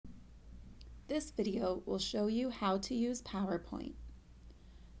This video will show you how to use PowerPoint.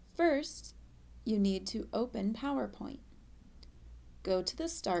 First, you need to open PowerPoint. Go to the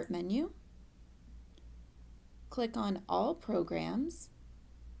Start menu, click on All Programs,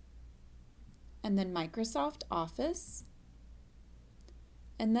 and then Microsoft Office,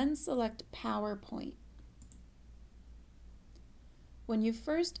 and then select PowerPoint. When you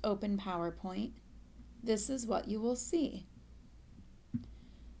first open PowerPoint, this is what you will see.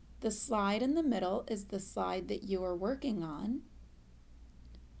 The slide in the middle is the slide that you are working on.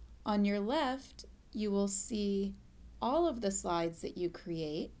 On your left, you will see all of the slides that you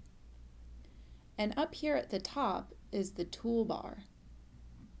create. And up here at the top is the toolbar.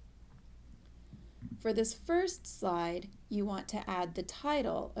 For this first slide, you want to add the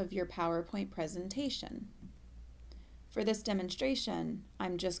title of your PowerPoint presentation. For this demonstration,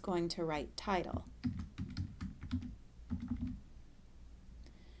 I'm just going to write title.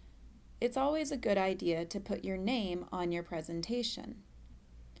 It's always a good idea to put your name on your presentation.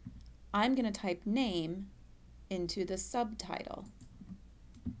 I'm going to type name into the subtitle.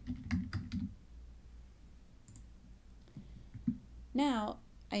 Now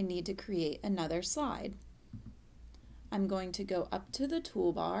I need to create another slide. I'm going to go up to the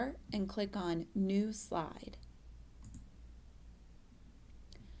toolbar and click on New Slide.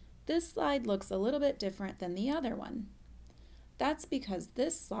 This slide looks a little bit different than the other one. That's because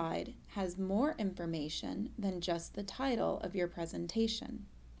this slide has more information than just the title of your presentation.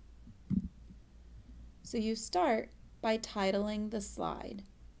 So you start by titling the slide.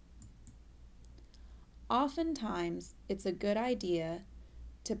 Oftentimes, it's a good idea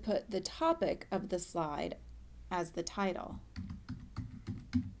to put the topic of the slide as the title.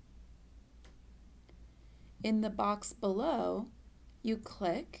 In the box below, you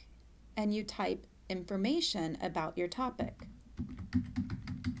click and you type information about your topic.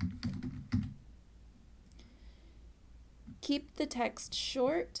 Keep the text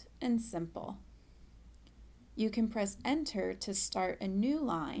short and simple. You can press Enter to start a new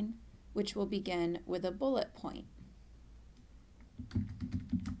line, which will begin with a bullet point.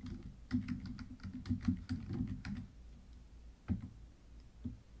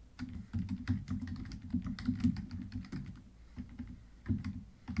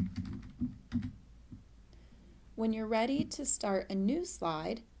 When you're ready to start a new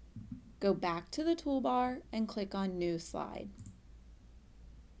slide, go back to the toolbar and click on New Slide.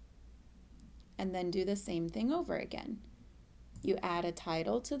 And then do the same thing over again. You add a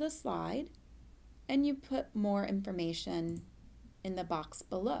title to the slide and you put more information in the box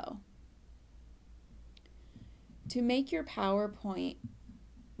below. To make your PowerPoint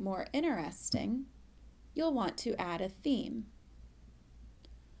more interesting, you'll want to add a theme.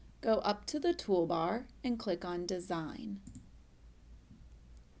 Go up to the toolbar and click on Design.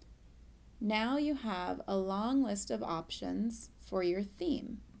 Now you have a long list of options for your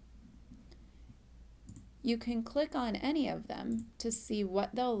theme. You can click on any of them to see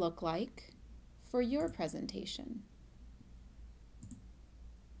what they'll look like for your presentation.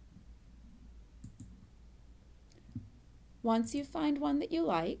 Once you find one that you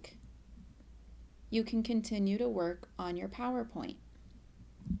like, you can continue to work on your PowerPoint.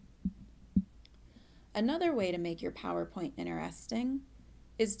 Another way to make your PowerPoint interesting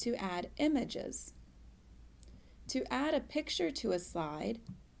is to add images. To add a picture to a slide,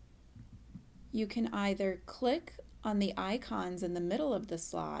 you can either click on the icons in the middle of the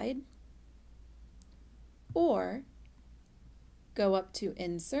slide or go up to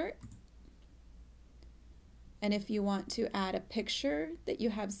Insert, and if you want to add a picture that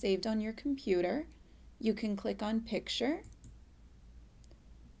you have saved on your computer, you can click on Picture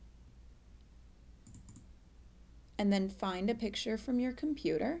and then find a picture from your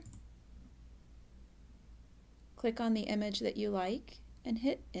computer. Click on the image that you like and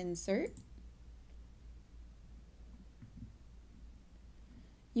hit Insert.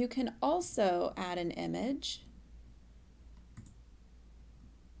 You can also add an image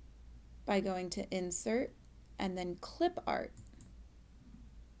by going to Insert and then Clip Art.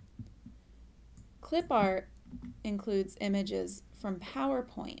 Clip Art includes images from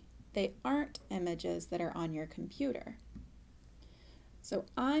PowerPoint. They aren't images that are on your computer. So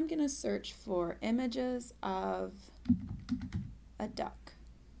I'm going to search for images of a duck.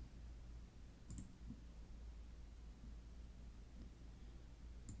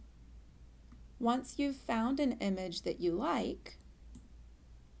 Once you've found an image that you like,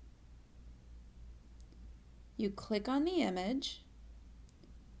 you click on the image,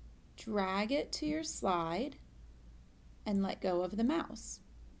 drag it to your slide, and let go of the mouse.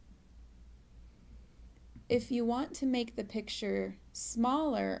 If you want to make the picture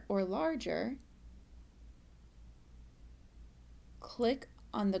smaller or larger, click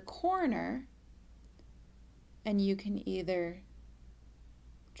on the corner and you can either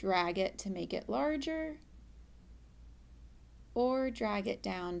drag it to make it larger or drag it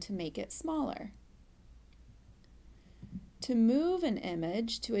down to make it smaller. To move an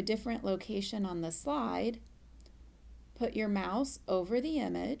image to a different location on the slide, put your mouse over the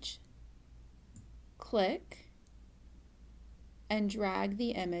image, click, and drag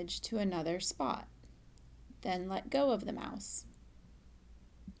the image to another spot. Then let go of the mouse.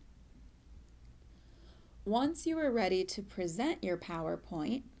 Once you are ready to present your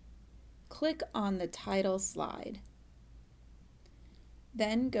PowerPoint, click on the title slide.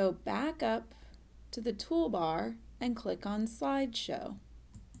 Then go back up to the toolbar and click on Slideshow.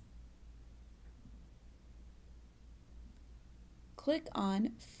 Click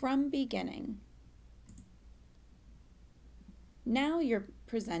on From Beginning. Now you're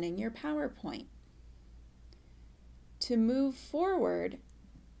presenting your PowerPoint. To move forward,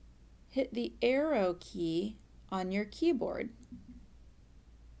 hit the arrow key on your keyboard.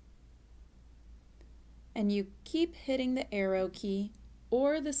 And you keep hitting the arrow key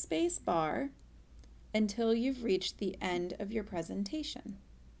or the space bar until you've reached the end of your presentation.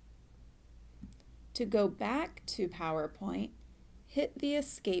 To go back to PowerPoint, hit the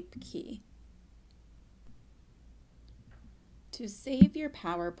Escape key. To save your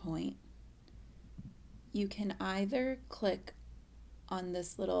PowerPoint, you can either click on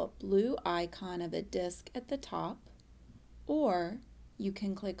this little blue icon of a disk at the top, or you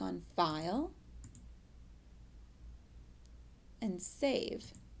can click on File and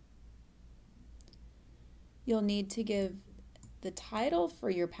Save. You'll need to give the title for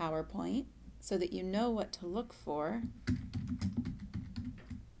your PowerPoint so that you know what to look for,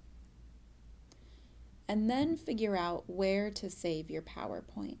 and then figure out where to save your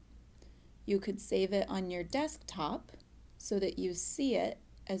PowerPoint. You could save it on your desktop so that you see it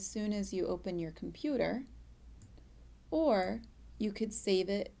as soon as you open your computer, or you could save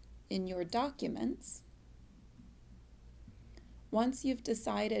it in your documents. Once you've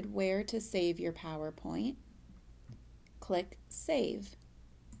decided where to save your PowerPoint, click Save.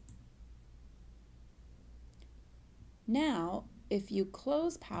 Now, if you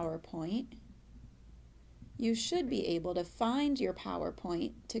close PowerPoint, you should be able to find your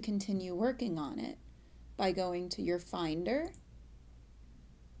PowerPoint to continue working on it by going to your Finder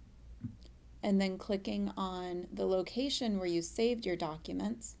and then clicking on the location where you saved your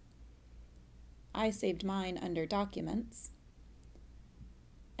documents. I saved mine under Documents.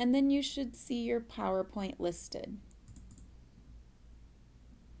 And then you should see your PowerPoint listed.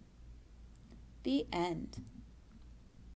 The end.